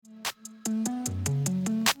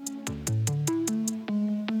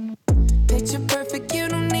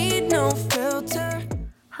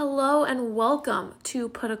welcome to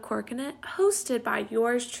Put a Cork in It, hosted by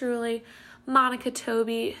yours truly, Monica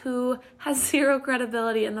Toby, who has zero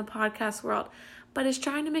credibility in the podcast world, but is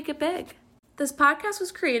trying to make it big. This podcast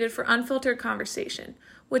was created for unfiltered conversation,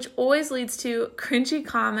 which always leads to cringy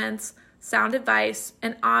comments, sound advice,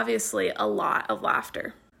 and obviously a lot of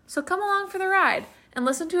laughter. So come along for the ride and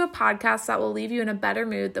listen to a podcast that will leave you in a better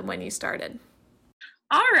mood than when you started.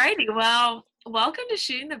 Alrighty, well, welcome to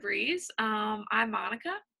Shooting the Breeze. I'm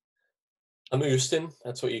Monica. I'm Houston.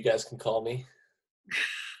 That's what you guys can call me.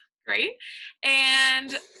 Great. And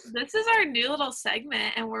this is our new little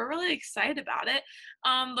segment, and we're really excited about it.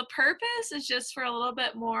 The purpose is just for a little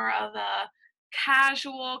bit more of a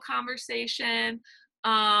casual conversation,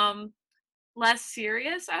 less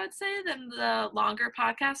serious, I would say, than the longer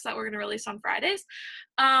podcasts that we're going to release on Fridays.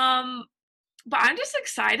 But I'm just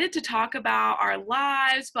excited to talk about our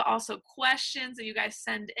lives, but also questions that you guys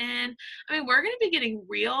send in. I mean, we're going to be getting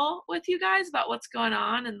real with you guys about what's going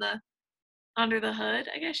on in the under the hood,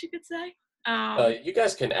 I guess you could say. You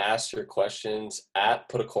guys can ask your questions at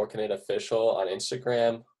Put a Cork in It Official on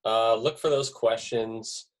Instagram. Look for those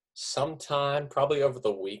questions sometime, probably over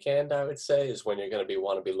the weekend, I would say, is when you're going to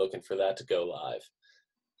want to be looking for that to go live.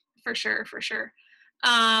 For sure.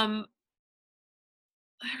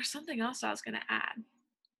 There was something else I was going to add.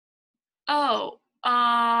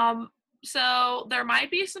 So there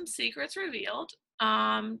might be some secrets revealed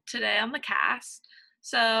today on the cast.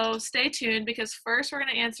 So stay tuned, because first we're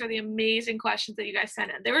going to answer the amazing questions that you guys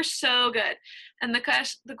sent in. They were so good. And the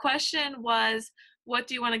question was, what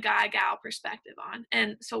do you want a guy-gal perspective on?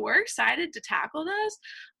 And so we're excited to tackle those.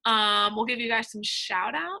 We'll give you guys some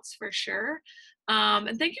shout-outs for sure.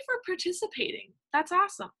 And thank you for participating. That's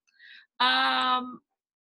awesome.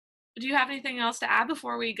 Do you have anything else to add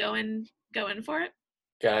before we go in for it?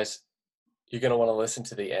 Guys, you're going to want to listen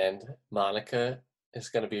to the end. Monica is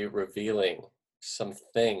going to be revealing some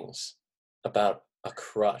things about a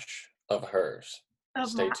crush of hers.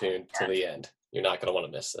 Stay tuned to the end. You're not going to want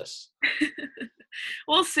to miss this.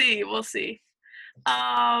 We'll see.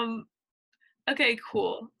 Okay,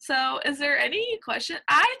 cool. So is there any question?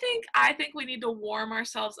 I think we need to warm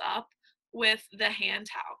ourselves up with the hand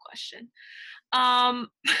towel question.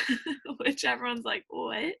 Which everyone's like,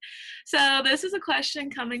 what? So this is a question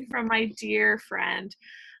coming from my dear friend,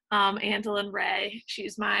 Andalyn Ray.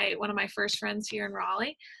 She's one of my first friends here in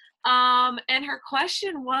Raleigh. And her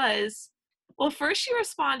question was, well, first she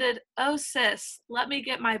responded, "Oh sis, let me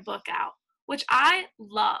get my book out," which I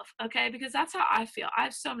love, okay, because that's how I feel. I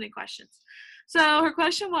have so many questions. So her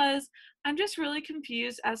question was, "I'm just really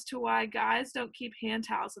confused as to why guys don't keep hand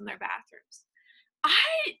towels in their bathrooms."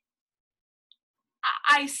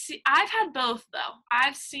 I've had both, though.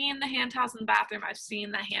 I've seen the hand towels in the bathroom. I've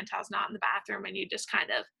seen the hand towels not in the bathroom, and you just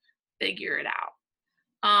kind of figure it out.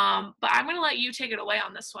 But I'm going to let you take it away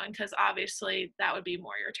on this one, because obviously that would be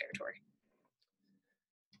more your territory.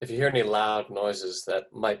 If you hear any loud noises,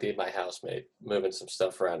 that might be my housemate moving some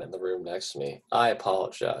stuff around in the room next to me. I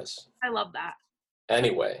apologize. I love that.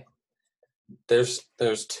 Anyway, there's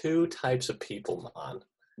two types of people, Mon.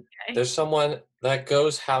 Okay. There's someone that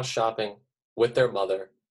goes house shopping with their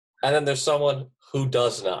mother, and then there's someone who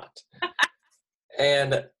does not.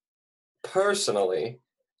 And personally,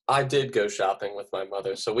 I did go shopping with my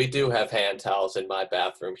mother, so we do have hand towels in my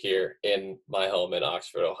bathroom here in my home in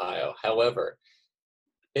Oxford, Ohio. However,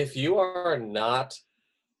 if you are not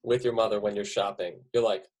with your mother when you're shopping, you're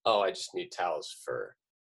like, oh, I just need towels for,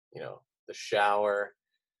 the shower.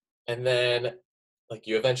 And then,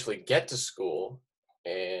 you eventually get to school,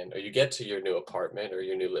 or you get to your new apartment or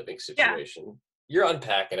your new living situation. Yeah. You're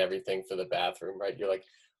unpacking everything for the bathroom, right? You're like,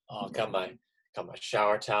 oh, got my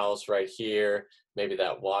shower towels right here, maybe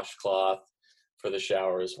that washcloth for the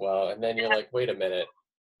shower as well. And then you're like, wait a minute,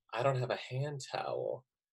 I don't have a hand towel.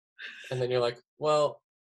 And then you're like, well,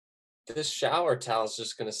 this shower towel is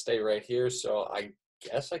just going to stay right here, so I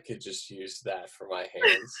guess I could just use that for my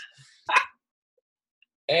hands.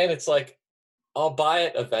 And it's like, I'll buy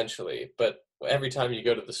it eventually, but every time you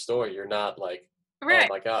go to the store, you're not like, right.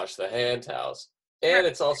 Oh my gosh, the hand towels. And right.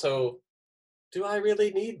 It's also, do I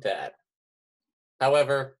really need that?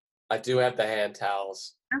 However, I do have the hand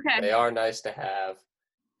towels. Okay. They are nice to have.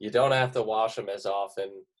 You don't have to wash them as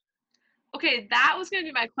often. Okay, that was going to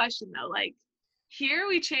be my question, though. Here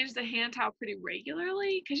we change the hand towel pretty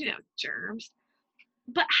regularly because, germs.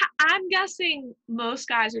 But I'm guessing most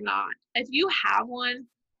guys are not. If you have one,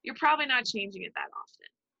 you're probably not changing it that often.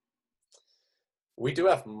 We do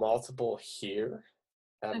have multiple here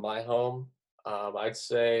at my home. I'd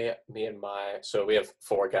say so we have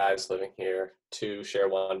 4 guys living here. 2 share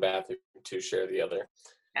one bathroom, 2 share the other.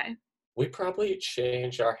 Okay. we probably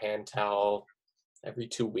change our hand towel every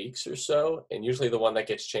 2 weeks or so, and usually the one that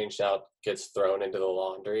gets changed out gets thrown into the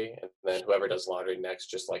laundry, and then whoever does laundry next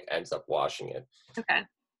just like ends up washing it. Okay.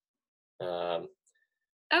 Um,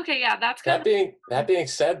 Okay, yeah, that's good. that being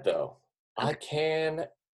said, though, I Okay.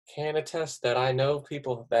 can attest that I know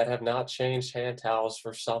people that have not changed hand towels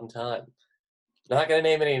for some time. Not gonna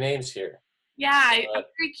name any names here, Yeah, I'm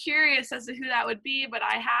but very curious as to who that would be, but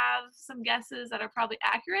I have some guesses that are probably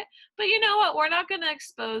accurate. But you know what? We're not going to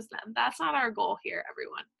expose them. That's not our goal here,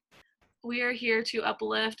 everyone. We are here to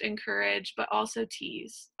uplift, encourage, but also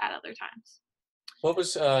tease at other times. what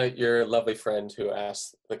was your lovely friend who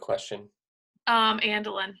asked the question?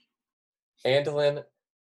 Andolin. Andolin,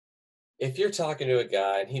 if you're talking to a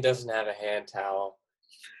guy and he doesn't have a hand towel,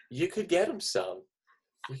 you could get him some.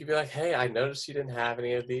 You could be like, "Hey, I noticed you didn't have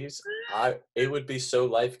any of these. It would be so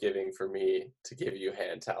life-giving for me to give you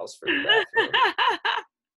hand towels for the bathroom." I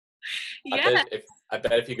Yeah.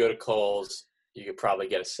 bet if you go to Kohl's, you could probably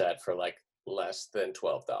get a set for like less than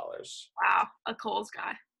 $12. Wow, a Kohl's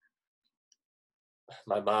guy.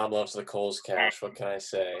 My mom loves the Kohl's cash. What can I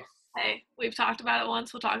say? Hey, we've talked about it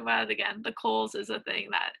once. We'll talk about it again. The Kohl's is a thing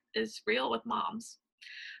that is real with moms.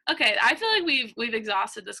 Okay, I feel like we've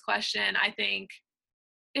exhausted this question. I think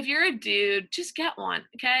if you're a dude, just get one,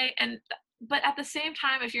 okay? And but at the same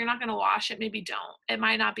time, if you're not gonna wash it, maybe don't. It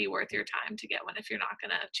might not be worth your time to get one if you're not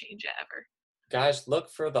gonna change it ever. Guys, look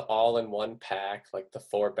for the all-in-one pack, like the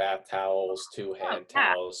 4 bath towels, 2 Oh hand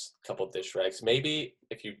yeah. towels, couple dish rags. Maybe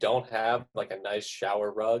if you don't have like a nice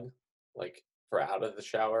shower rug, like for out of the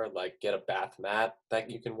shower, like get a bath mat that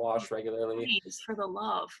you can Oh, wash regularly. please, for the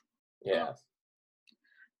love. Ugh. Yeah.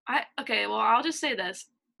 I okay, well, I'll just say this.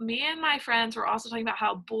 Me and my friends were also talking about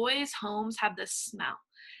how boys' homes have this smell.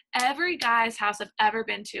 Every guy's house I've ever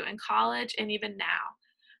been to in college and even now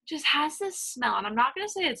just has this smell. And I'm not gonna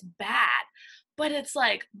say it's bad, but it's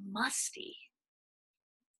like musty.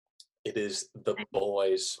 It is the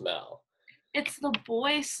boys smell. It's the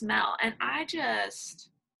boy smell. And I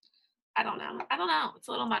don't know. I don't know. It's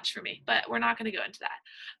a little much for me, but we're not going to go into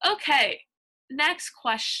that. Okay. Next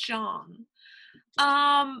question.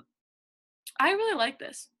 I really like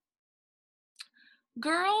this.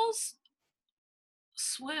 Girls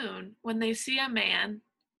swoon when they see a man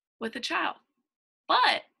with a child.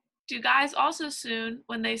 But do guys also swoon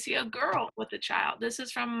when they see a girl with a child? This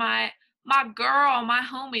is from my girl, my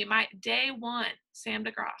homie, my day one, Sam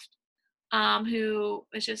DeGroft, who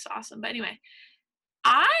is just awesome. But anyway,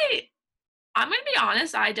 I I'm gonna be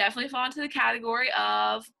honest. I definitely fall into the category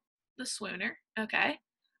of the swooner. Okay.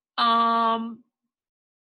 Um,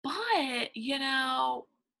 but I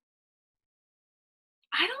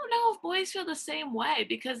don't know if boys feel the same way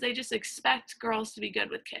because they just expect girls to be good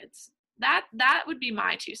with kids. That would be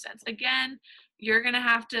my 2 cents. Again, you're gonna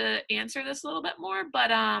have to answer this a little bit more,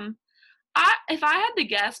 but if I had to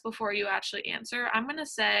guess before you actually answer, I'm gonna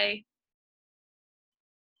say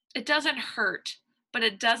it doesn't hurt, but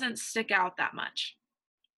it doesn't stick out that much.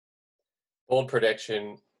 Bold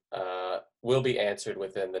prediction will be answered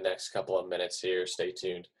within the next couple of minutes here. Stay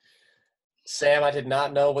tuned. Sam, I did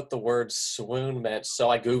not know what the word swoon meant, so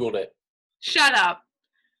I Googled it. Shut up.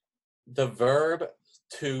 The verb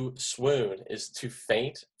to swoon is to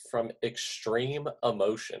faint from extreme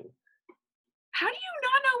emotion. How do you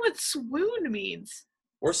not know what swoon means?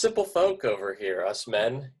 We're simple folk over here, us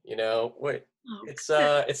men. Wait, Oh,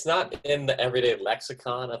 it's not in the everyday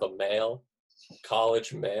lexicon of a male,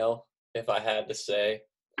 college male, if I had to say.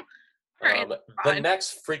 all right, The fine.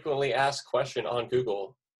 next frequently asked question on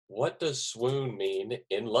Google: what does swoon mean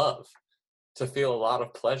in love? To feel a lot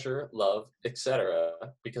of pleasure, love, etc.,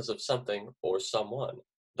 because of something or someone.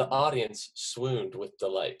 The audience swooned with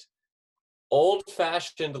delight.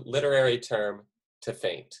 Old-fashioned literary term to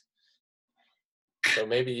faint. So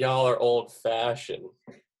maybe y'all are old-fashioned.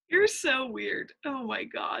 You're so weird. Oh my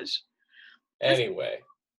gosh. This Anyway,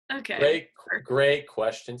 okay. great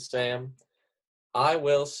question, Sam. I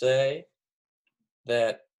will say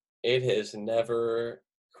that it has never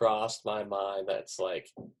crossed my mind that's like,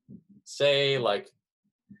 say, like,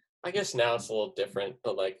 I guess now it's a little different,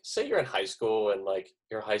 but like, say you're in high school and like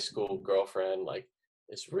your high school girlfriend like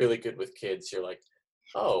is really good with kids. You're like,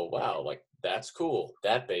 oh wow, like that's cool.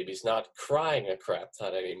 That baby's not crying a crap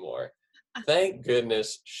ton anymore. Thank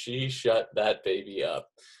goodness she shut that baby up.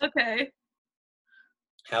 Okay.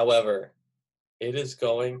 However, it is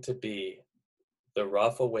going to be the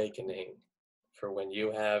rough awakening for when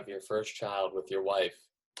you have your first child with your wife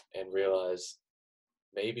and realize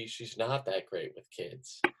maybe she's not that great with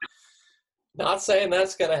kids. Not saying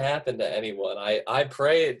that's going to happen to anyone. I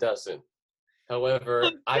pray it doesn't. Oh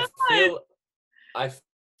However, god. I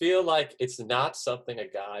feel like it's not something a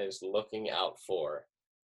guy is looking out for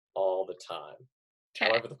all the time. Okay.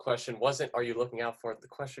 However, the question wasn't, are you looking out for it? The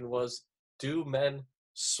question was, do men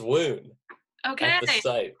swoon Okay. at the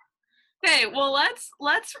sight? Okay, well let's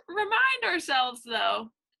remind ourselves though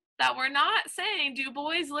that we're not saying do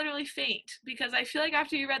boys literally faint, because I feel like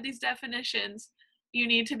after you read these definitions, you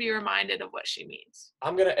need to be reminded of what she means.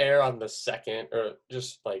 I'm going to err on the second, or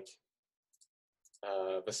just like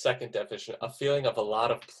the second definition, a feeling of a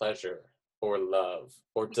lot of pleasure or love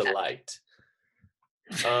or delight.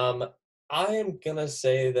 I am going to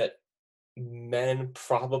say that men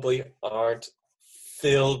probably aren't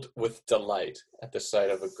filled with delight at the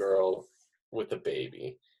sight of a girl with a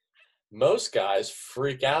baby. Most guys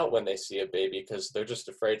freak out when they see a baby because they're just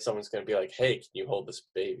afraid someone's going to be like, hey, can you hold this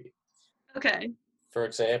baby? Okay. For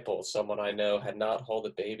example, someone I know had not held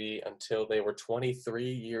a baby until they were 23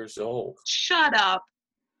 years old. Shut up.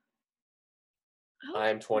 I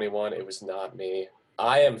am 21. It was not me.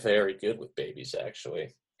 I am very good with babies,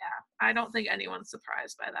 actually. Yeah, I don't think anyone's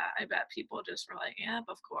surprised by that. I bet people just were like, yep,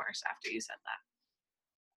 of course, after you said that.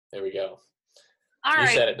 There we go. All You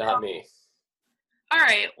right. said it, not me. All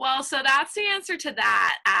right. Well, so that's the answer to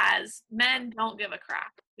that, as men don't give a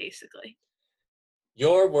crap, basically.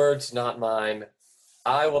 Your words, not mine.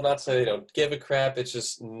 I will not say they don't give a crap. It's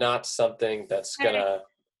just not something that's gonna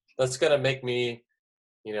make me,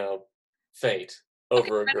 faint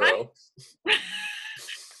over a girl.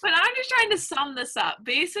 But I'm just trying to sum this up.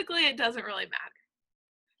 Basically, it doesn't really matter.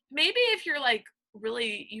 Maybe if you're like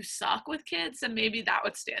really you suck with kids, then maybe that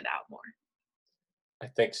would stand out more. I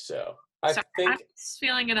think so. I'm think just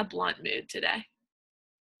feeling in a blunt mood today.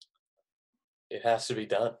 it has to be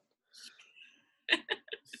done.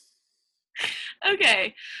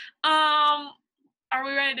 Okay. Are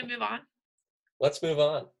we ready to move on? Let's move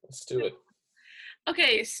on. Let's do it.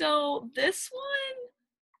 Okay, so this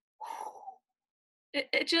one,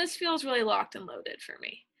 it just feels really locked and loaded for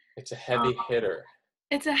me. It's a heavy hitter.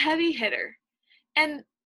 It's a heavy hitter. And,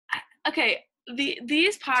 okay,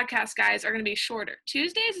 these podcast guys are going to be shorter.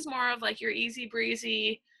 Tuesdays is more of like your easy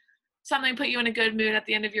breezy, something put you in a good mood at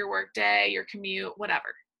the end of your work day, your commute,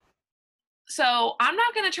 whatever. So I'm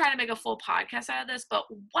not going to try to make a full podcast out of this, but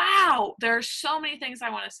wow, there are so many things I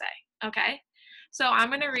want to say, okay? So I'm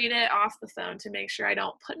going to read it off the phone to make sure I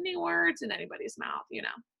don't put any words in anybody's mouth,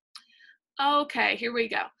 Okay, here we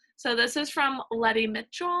go. So this is from Letty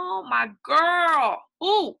Mitchell, my girl.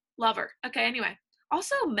 Ooh, love her. Okay, anyway.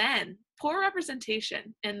 Also men, poor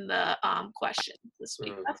representation in the question this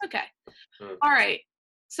week. That's okay. All right.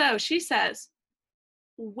 So she says,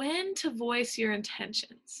 when to voice your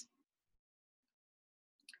intentions.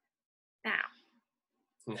 Now.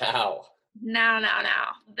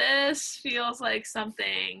 This feels like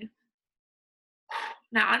something.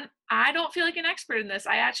 Now, I don't feel like an expert in this.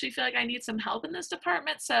 I actually feel like I need some help in this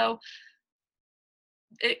department, so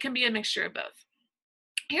it can be a mixture of both.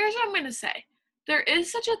 Here's what I'm going to say. There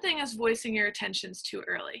is such a thing as voicing your intentions too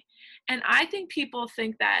early. And I think people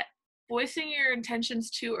think that voicing your intentions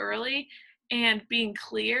too early and being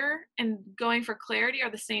clear and going for clarity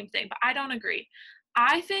are the same thing, but I don't agree.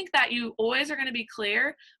 I think that you always are going to be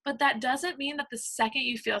clear, but that doesn't mean that the second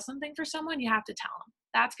you feel something for someone, you have to tell them.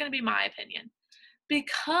 That's going to be my opinion.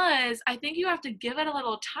 Because I think you have to give it a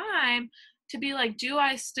little time to be like, am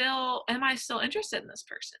I still interested in this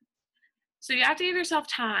person? So you have to give yourself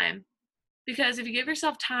time, because if you give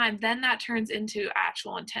yourself time, then that turns into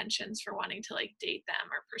actual intentions for wanting to like date them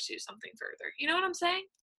or pursue something further. You know what I'm saying?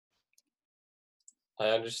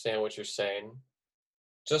 I understand what you're saying.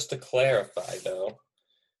 Just to clarify, though,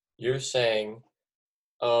 you're saying,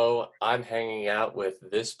 oh, I'm hanging out with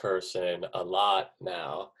this person a lot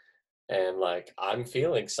now, and, like, I'm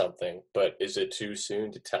feeling something, but is it too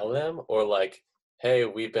soon to tell them? Or, like, hey,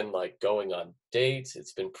 we've been, like, going on dates,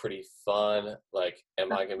 it's been pretty fun, like,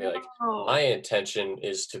 am I gonna be like, my intention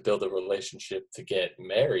is to build a relationship to get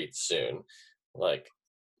married soon? Like,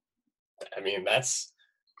 I mean, that's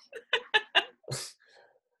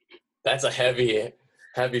that's a heavy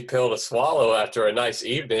pill to swallow after a nice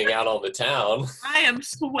evening out on the town. I am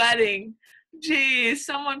sweating. Geez,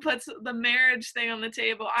 someone puts the marriage thing on the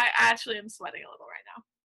table. I actually am sweating a little right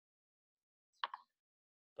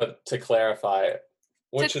But now. to clarify,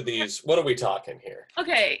 which of these, what are we talking here?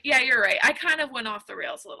 Okay, yeah, you're right. I kind of went off the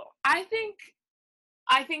rails a little. I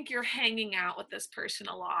think you're hanging out with this person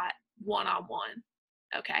a lot, one-on-one,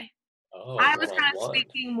 okay? Oh, I was kind of one-on-one.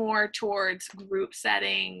 speaking more towards group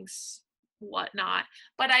settings, whatnot.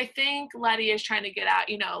 But I think Letty is trying to get out,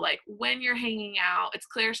 like when you're hanging out, it's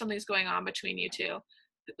clear something's going on between you two.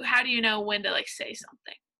 How do you know when to like say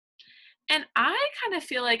something? And I kind of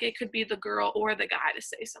feel like it could be the girl or the guy to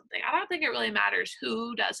say something. I don't think it really matters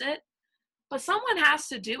who does it, but someone has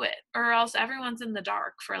to do it, or else everyone's in the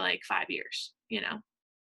dark for like 5 years, you know?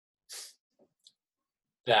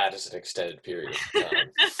 That is an extended period of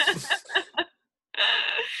time.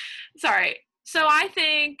 Sorry. So I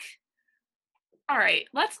think, all right,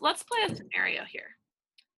 let's play a scenario here.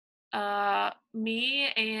 Me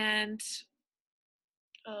and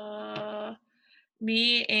uh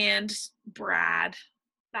me and Brad.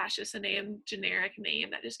 That's just a generic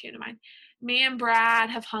name that just came to mind. Me and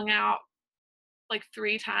Brad have hung out like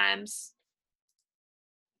 3 times.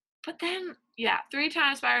 But then, yeah, 3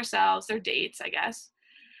 times by ourselves. They're dates, I guess.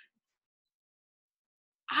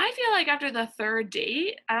 I feel like after the third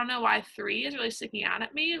date, I don't know why 3 is really sticking out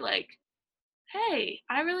at me. Like, hey,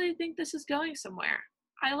 I really think this is going somewhere.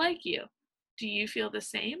 I like you. Do you feel the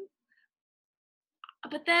same?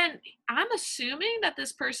 But then I'm assuming that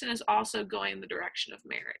this person is also going the direction of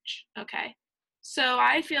marriage. Okay. So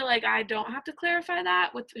I feel like I don't have to clarify that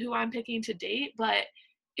with who I'm picking to date. But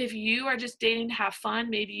if you are just dating to have fun,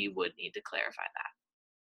 maybe you would need to clarify that.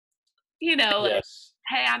 Like, Yes.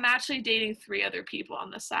 hey, I'm actually dating 3 other people on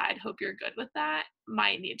the side. Hope you're good with that.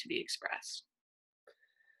 Might need to be expressed.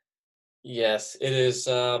 Yes, it is.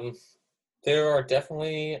 There are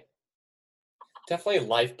definitely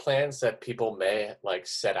life plans that people may like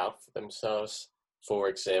set out for themselves. For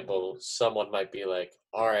example, someone might be like,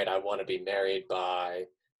 all right, I want to be married by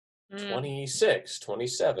Mm, 26,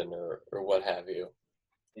 27, or what have you.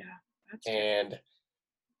 yeah, that's true. And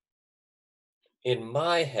in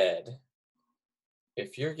my head,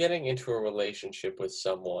 if you're getting into a relationship with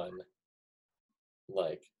someone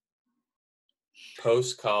like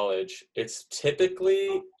post college, it's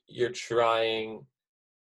typically you're trying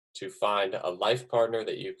to find a life partner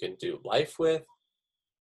that you can do life with,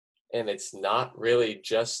 and it's not really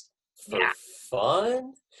just for Yeah.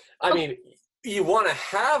 fun. I mean, you want to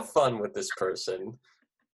have fun with this person.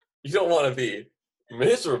 You don't want to be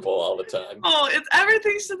miserable all the time. Oh, it's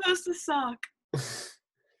everything's supposed to suck.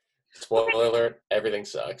 Spoiler alert, everything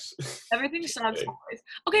sucks. Everything Just sucks kidding. always.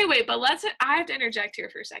 Okay, wait, but I have to interject here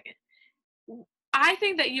for a second. I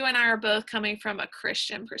think that you and I are both coming from a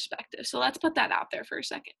Christian perspective. So let's put that out there for a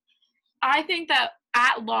second. I think that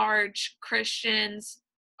at large, Christians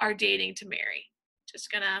are dating to marry.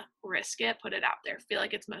 Just gonna risk it, put it out there. Feel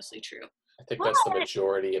like it's mostly true. I think But that's the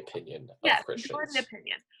majority opinion of yes, majority Christians.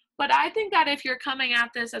 opinion. But I think that if you're coming at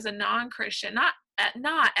this as a non-Christian,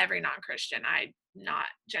 not every non-Christian, I'm not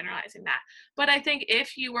generalizing that, but I think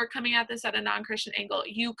if you were coming at this at a non-Christian angle,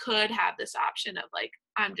 you could have this option of like,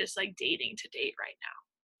 I'm just like dating to date right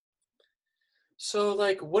now. So,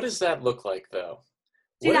 like, what does that look like, though?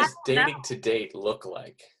 See, What I does don't know. dating to date look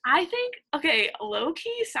like? I think, okay, low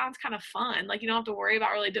key sounds kind of fun. Like, you don't have to worry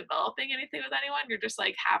about really developing anything with anyone. You're just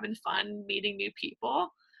like having fun meeting new people.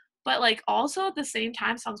 But like, also at the same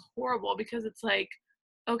time, sounds horrible because it's like,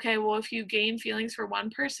 okay, well, if you gain feelings for one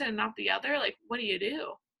person and not the other, like, what do you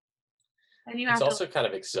do? And you It's have to, also kind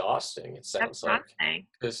of exhausting, it that's sounds what I'm like, saying.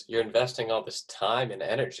 because you're investing all this time and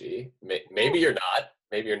energy. Maybe you're not.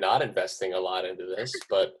 Maybe you're not investing a lot into this,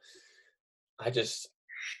 but I just,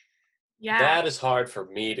 Yeah. that is hard for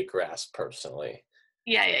me to grasp personally.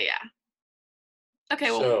 Yeah. Yeah. Yeah.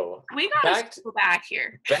 Okay. Well, So, we got to back to, circle back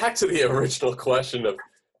here. back to the original question of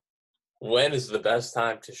when is the best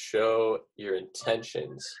time to show your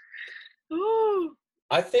intentions? Ooh.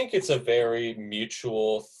 I think it's a very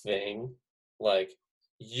mutual thing. Like,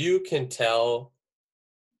 you can tell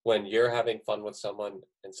when you're having fun with someone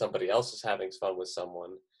and somebody else is having fun with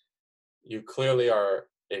someone. You clearly are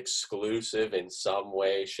exclusive in some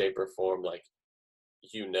way, shape, or form. Like,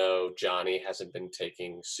 Johnny hasn't been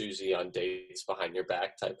taking Susie on dates behind your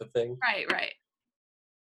back type of thing. Right. Right.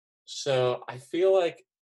 So I feel like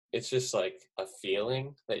it's just like a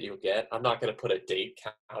feeling that you get. I'm not going to put a date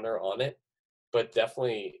counter on it, but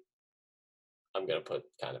definitely I'm going to put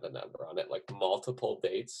kind of a number on it, like multiple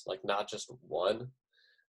dates, like not just one,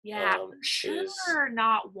 Yeah. For is sure.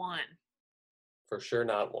 Not one. for sure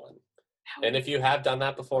not one. That And would if you have done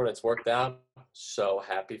that before and it's worked out, so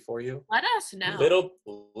happy for you. let us know.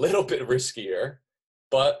 Little bit riskier,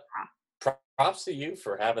 but props to you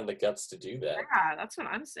for having the guts to do that. Yeah. That's what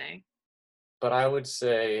I'm saying. But I would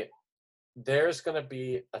say there's going to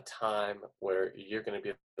be a time where you're going to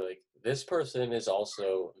be like, this person is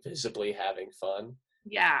also visibly having fun.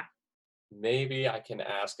 Yeah. Maybe I can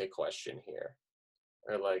ask a question here.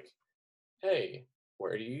 Or like, hey,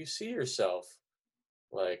 where do you see yourself?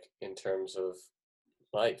 Like, in terms of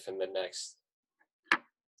life in the next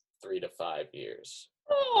 3 to 5 years.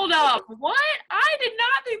 Hold Like, up. What? I did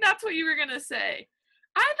not think that's what you were going to say.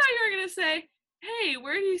 I thought you were going to say, hey,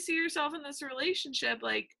 where do you see yourself in this relationship?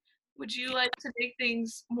 Like, would you like to make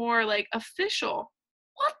things more like official?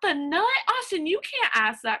 What the nut? Austin, you can't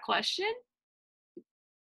ask that question.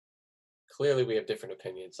 Clearly, we have different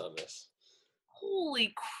opinions on this.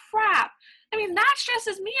 Holy crap. I mean, that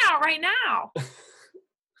stresses me out right now.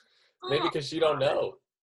 Maybe because you don't know.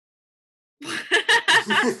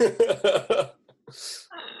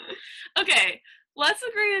 Okay, let's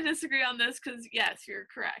agree to disagree on this because, yes, you're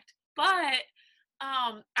correct. But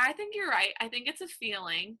I think you're right. I think it's a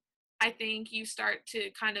feeling. I think you start to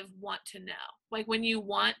kind of want to know. Like when you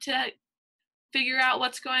want to figure out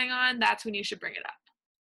what's going on, that's when you should bring it up.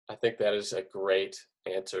 I think that is a great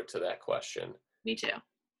answer to that question. Me too.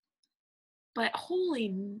 But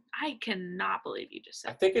I cannot believe you just I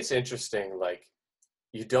said think it's interesting, like,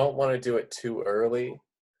 you don't want to do it too early.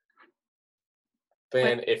 that.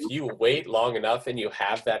 Then if you wait long enough and you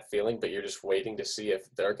have that feeling, but you're just waiting to see if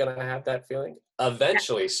they're going to have that feeling,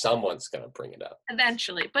 eventually someone's going to bring it up.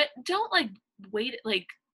 Eventually. But don't like wait, like,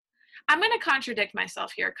 I'm going to contradict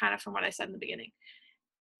myself here kind of from what I said in the beginning.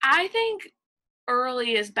 I think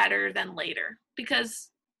early is better than later because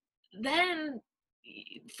then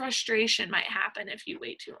frustration might happen if you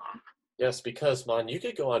wait too long. Yes, because, man, you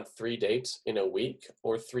could go on 3 dates in a week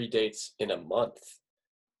or 3 dates in a month.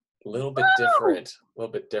 A little bit different. A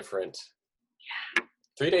little bit different. Yeah.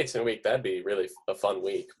 3 dates in a week, that'd be really a fun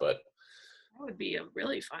week, but. That would be a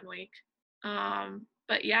really fun week.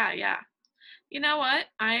 But yeah. You know what?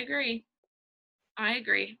 I agree.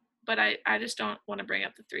 But I just don't want to bring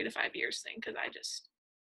up the 3 to 5 years thing because I just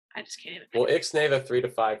can't even. Well, ixnay the 3 to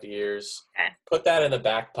 5 years. Okay. Put that in the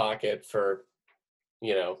back pocket for,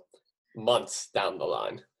 months down the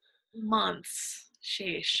line. Months.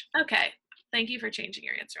 Sheesh. Okay. Thank you for changing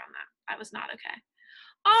your answer on that. I was not okay.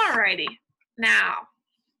 Alrighty. Now,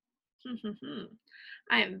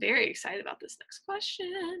 I am very excited about this next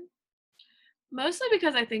question. Mostly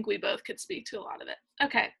because I think we both could speak to a lot of it.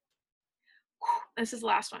 Okay. This is the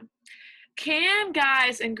last one. Can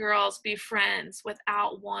guys and girls be friends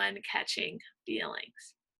without one catching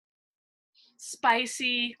feelings?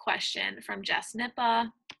 Spicy question from Jess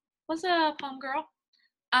Nippa. What's up, homegirl?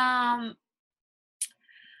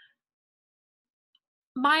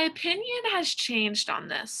 My opinion has changed on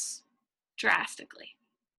this drastically.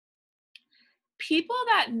 People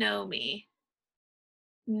that know me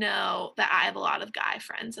know that I have a lot of guy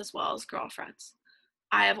friends as well as girlfriends.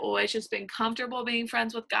 I have always just been comfortable being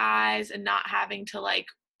friends with guys and not having to like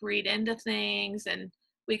read into things, and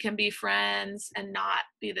we can be friends and not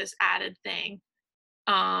be this added thing.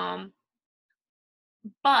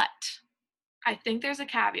 But I think there's a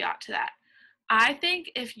caveat to that. I think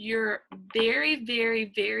if your very,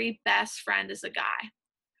 very, very best friend is a guy,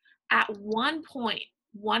 at one point,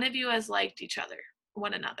 one of you has liked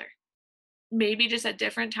one another. Maybe just at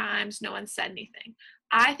different times, no one said anything.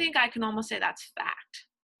 I think I can almost say that's fact.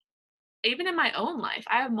 Even in my own life,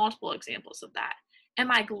 I have multiple examples of that. Am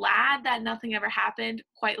I glad that nothing ever happened?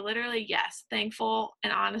 Quite literally, yes. Thankful,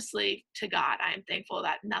 and honestly, to God, I am thankful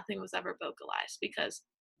that nothing was ever vocalized because,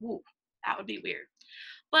 that would be weird.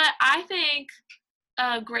 But I think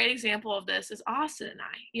a great example of this is Austin and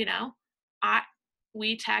I.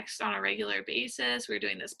 We text on a regular basis. We're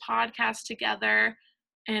doing this podcast together,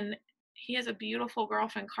 and he has a beautiful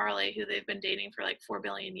girlfriend, Carly, who they've been dating for like 4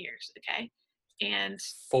 billion years. Okay. And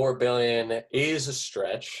 4 billion is a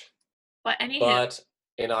stretch. But anywho. But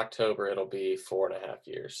in October, it'll be 4.5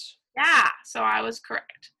 years. Yeah. So I was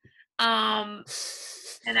correct. And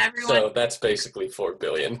everyone. So that's basically 4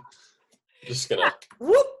 billion. Just gonna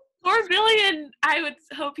whoop. 4 billion. I would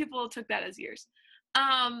hope people took that as years.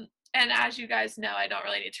 And as you guys know, I don't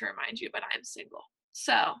really need to remind you, but I'm single.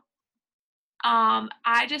 So,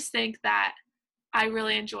 I just think that I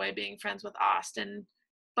really enjoy being friends with Austin,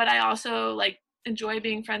 but I also like enjoy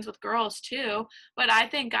being friends with girls too. But I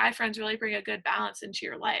think guy friends really bring a good balance into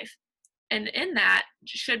your life. And in that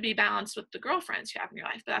should be balanced with the girlfriends you have in your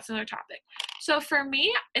life, but that's another topic. So for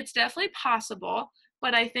me, it's definitely possible,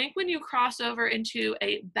 but I think when you cross over into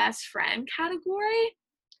a best friend category,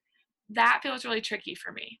 that feels really tricky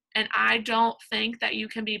for me. And I don't think that you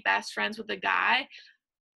can be best friends with a guy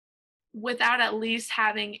without at least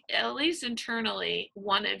having, at least internally,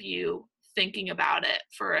 one of you thinking about it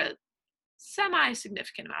for a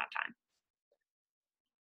semi-significant amount of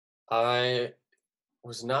time. I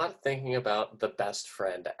was not thinking about the best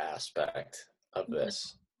friend aspect of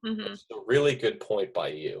this. Mm-hmm. It's a really good point by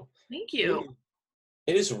you. Thank you.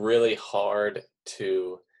 It is really hard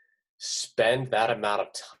to spend that amount of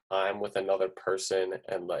time with another person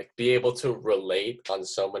and like be able to relate on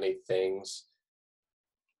so many things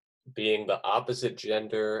being the opposite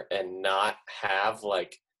gender and not have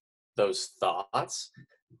like those thoughts,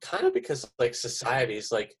 kind of because like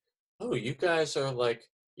society's like, oh, you guys are like,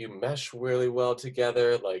 you mesh really well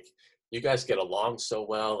together, like you guys get along so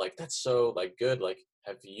well, like that's so like good. Like,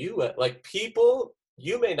 have you like people,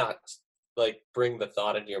 you may not like bring the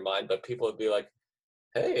thought into your mind, but people would be like,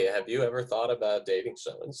 hey, have you ever thought about dating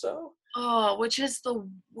so and so? Oh, which is the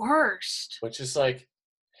worst. Which is like,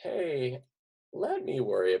 hey, let me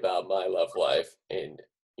worry about my love life and,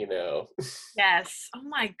 you know. Yes. Oh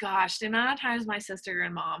my gosh, the amount of times my sister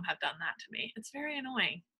and mom have done that to me. It's very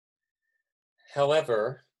annoying.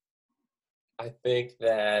 However, I think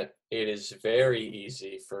that it is very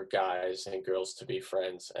easy for guys and girls to be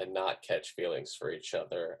friends and not catch feelings for each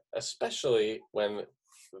other, especially when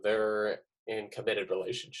they're in committed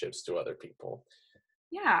relationships to other people.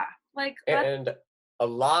 Yeah. Like that's And a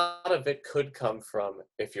lot of it could come from,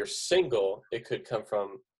 if you're single, it could come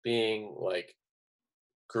from being like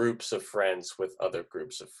groups of friends with other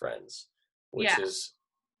groups of friends, yeah. which is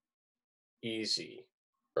easier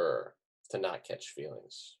to not catch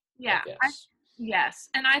feelings, I Yeah. guess. Yes.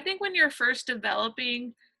 And I think when you're first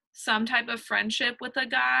developing some type of friendship with a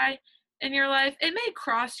guy in your life, it may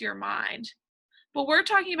cross your mind. But we're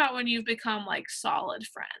talking about when you've become like solid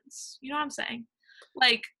friends. You know what I'm saying?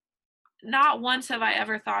 Like, not once have I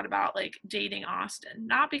ever thought about like dating Austin.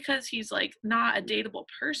 Not because he's like not a dateable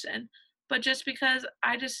person, but just because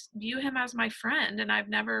I just view him as my friend and I've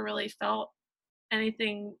never really felt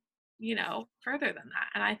anything, further than that.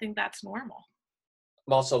 And I think that's normal.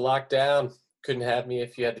 I'm also locked down. Couldn't have me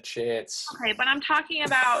if you had the chance. Okay, but I'm talking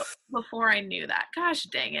about before I knew that. Gosh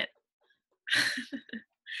dang it.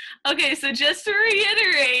 Okay, so just to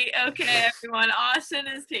reiterate, okay, everyone, Austin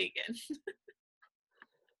is taken.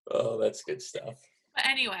 Oh, that's good stuff. But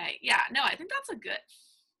anyway, yeah, no, I think that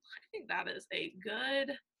is a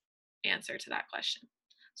good answer to that question.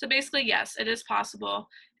 So basically, yes, it is possible.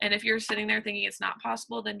 And if you're sitting there thinking it's not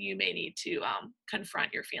possible, then you may need to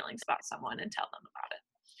confront your feelings about someone and tell them about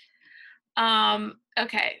it.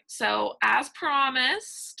 Okay, so as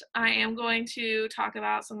promised, I am going to talk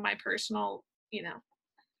about some of my personal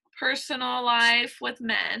life with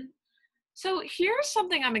men. So here's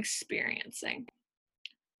something I'm experiencing.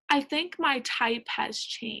 I think my type has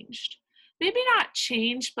changed. Maybe not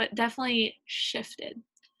changed, but definitely shifted.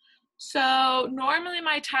 So normally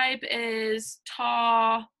my type is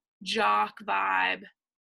tall, jock vibe.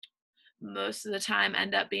 Most of the time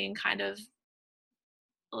end up being kind of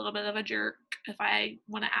a little bit of a jerk if I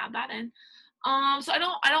want to add that in. So I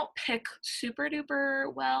don't pick super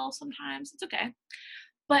duper well sometimes. It's okay.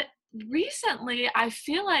 But recently I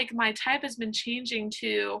feel like my type has been changing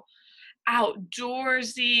to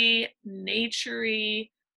outdoorsy, naturey.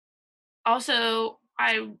 Also,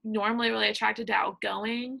 I normally really attracted to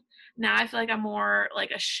outgoing. Now I feel like I'm more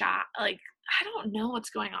like a shy, like I don't know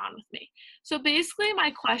what's going on with me. So basically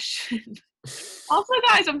my question also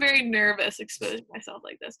guys, I'm very nervous exposing myself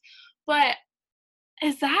like this. But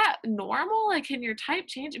is that normal? Like can your type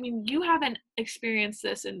change? I mean, you haven't experienced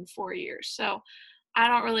this in 4 years. So I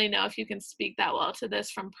don't really know if you can speak that well to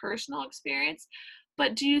this from personal experience.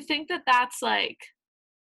 But do you think that that's like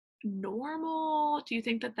normal? Do you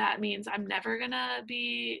think that that means I'm never gonna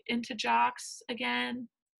be into jocks again?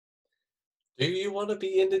 Do you want to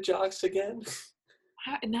be into jocks again?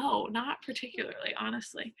 No, not particularly,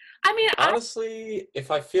 honestly. I mean, I Honestly,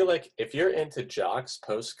 if I feel like if you're into jocks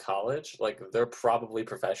post college, like they're probably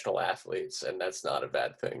professional athletes, and that's not a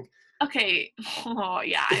bad thing. okay. Oh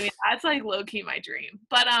yeah, I mean that's like low key my dream.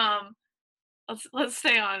 But let's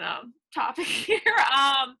stay on topic here.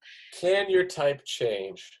 Can your type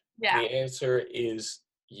change? Yeah. The answer is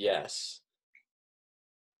yes.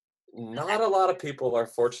 Okay. Not a lot of people are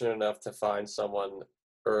fortunate enough to find someone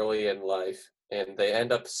early in life, and they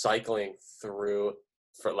end up cycling through,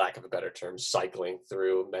 for lack of a better term, cycling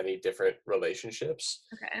through many different relationships.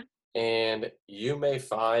 Okay. And you may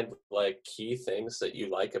find like key things that you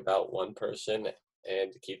like about one person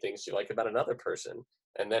and key things you like about another person.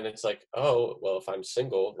 And then it's like, oh, well, if I'm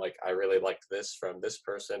single, like I really liked this from this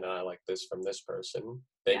person and I like this from this person.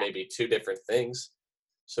 They Yeah. may be two different things.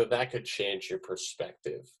 So that could change your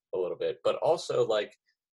perspective a little bit. But also like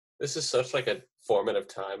this is such like a formative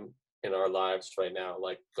time in our lives right now,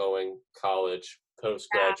 like going college, post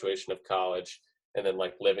Yeah. graduation of college, and then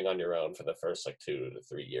like living on your own for the first like 2 to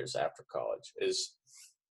 3 years after college is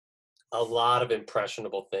a lot of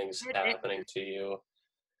impressionable things It happening to you.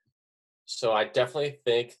 So I definitely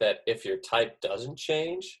think that if your type doesn't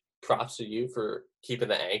change, props to you for keeping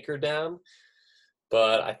the anchor down.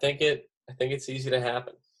 But I think it's easy to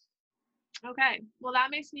happen. Okay. Well,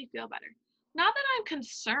 that makes me feel better. not that I'm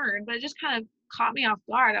concerned, but it just kind of caught me off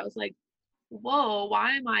guard. I was like, whoa,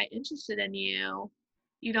 why am I interested in you?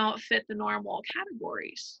 You don't fit the normal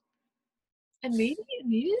categories. And maybe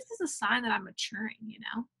this is a sign that I'm maturing, you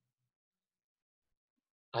know?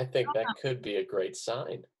 I think that could be a great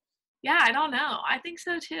sign. Yeah, I don't know. I think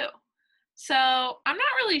so too. So I'm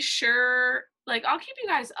not really sure. Like, I'll keep you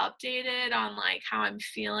guys updated on like how I'm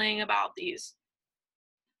feeling about these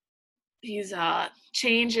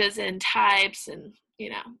changes in types and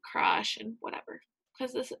crush and whatever.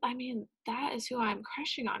 Because this, I mean, that is who I'm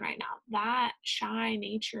crushing on right now. That shy,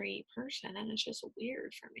 naturey person, and it's just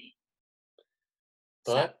weird for me.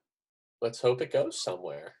 So But let's hope it goes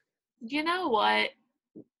somewhere. you know what?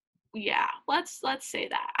 Yeah, let's say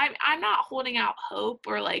that. I'm not holding out hope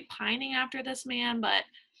or like pining after this man, but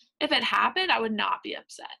if it happened, I would not be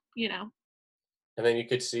upset, you know? And then you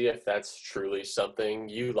could see if that's truly something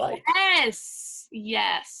you like. Yes.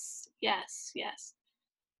 Yes. Yes. Yes.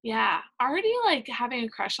 Yeah. Already like having a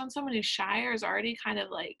crush on someone who's shy is already kind of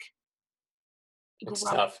like It's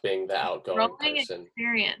grow, tough being the outgoing growing person.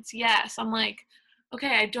 experience. Yes. I'm like,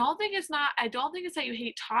 okay, I don't think it's that you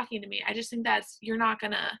hate talking to me. I just think that's you're not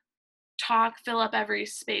gonna fill up every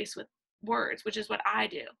space with words, which is what I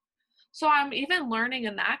do. So I'm even learning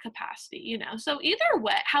in that capacity, you know. So either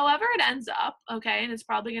way, however it ends up, okay, and it's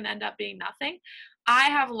probably going to end up being nothing, I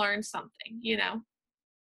have learned something, you know.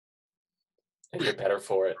 And you're better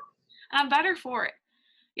for it. I'm better for it.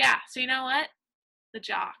 Yeah. So you know what? The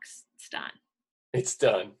jocks. It's done. It's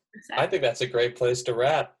done. It's I set. think that's a great place to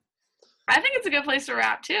wrap. I think it's a good place to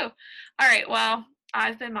wrap too. All right. Well,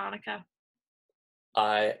 I've been Monica,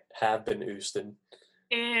 I have been Houston.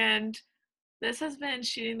 and this has been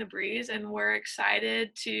Shooting the Breeze, and we're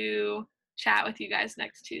excited to chat with you guys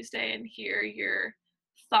next Tuesday and hear your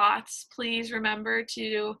thoughts. Please remember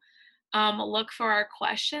to look for our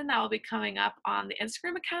question that will be coming up on the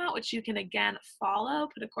Instagram account, which you can again follow.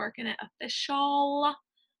 Put a cork in it official.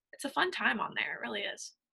 It's a fun time on there. It really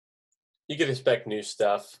is. You can expect new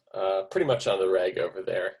stuff pretty much on the reg over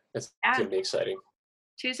there. It's Yeah. going to be exciting.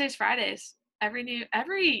 Tuesdays, Fridays,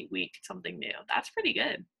 every week something new. That's pretty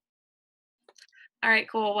good. All right,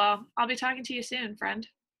 cool. Well, I'll be talking to you soon, friend.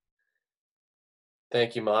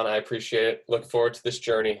 Thank you, Mon. I appreciate it. Look forward to this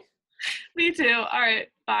journey. Me too. All right,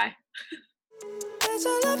 bye. It's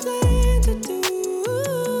a lovely